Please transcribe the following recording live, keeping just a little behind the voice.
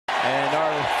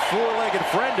four-legged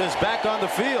friend is back on the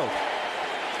field.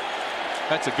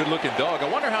 That's a good-looking dog. I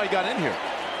wonder how he got in here.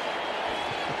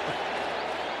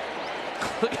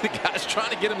 Look at the guys trying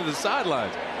to get him to the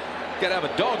sidelines. Got to have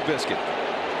a dog biscuit.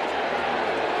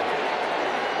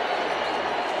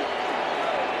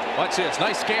 Watch this.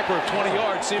 Nice scamper of 20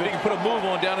 yards. See if he can put a move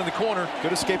on down in the corner.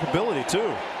 Good escapability,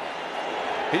 too.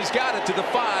 He's got it to the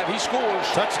 5. He scores.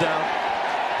 Touchdown.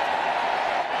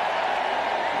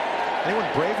 Anyone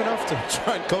brave enough to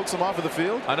try and coax him off of the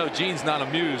field? I know Gene's not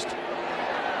amused.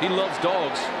 He loves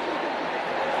dogs.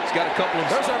 He's got a couple of.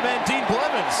 There's our man, Dean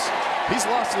Blevins. He's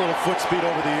lost a little foot speed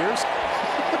over the years.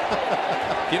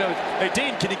 You know, hey,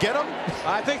 Dean, can you get him?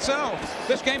 I think so.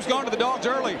 This game's gone to the dogs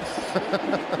early.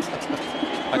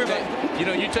 You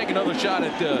know, you take another shot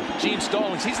at Gene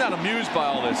Stallings. He's not amused by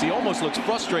all this. He almost looks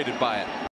frustrated by it.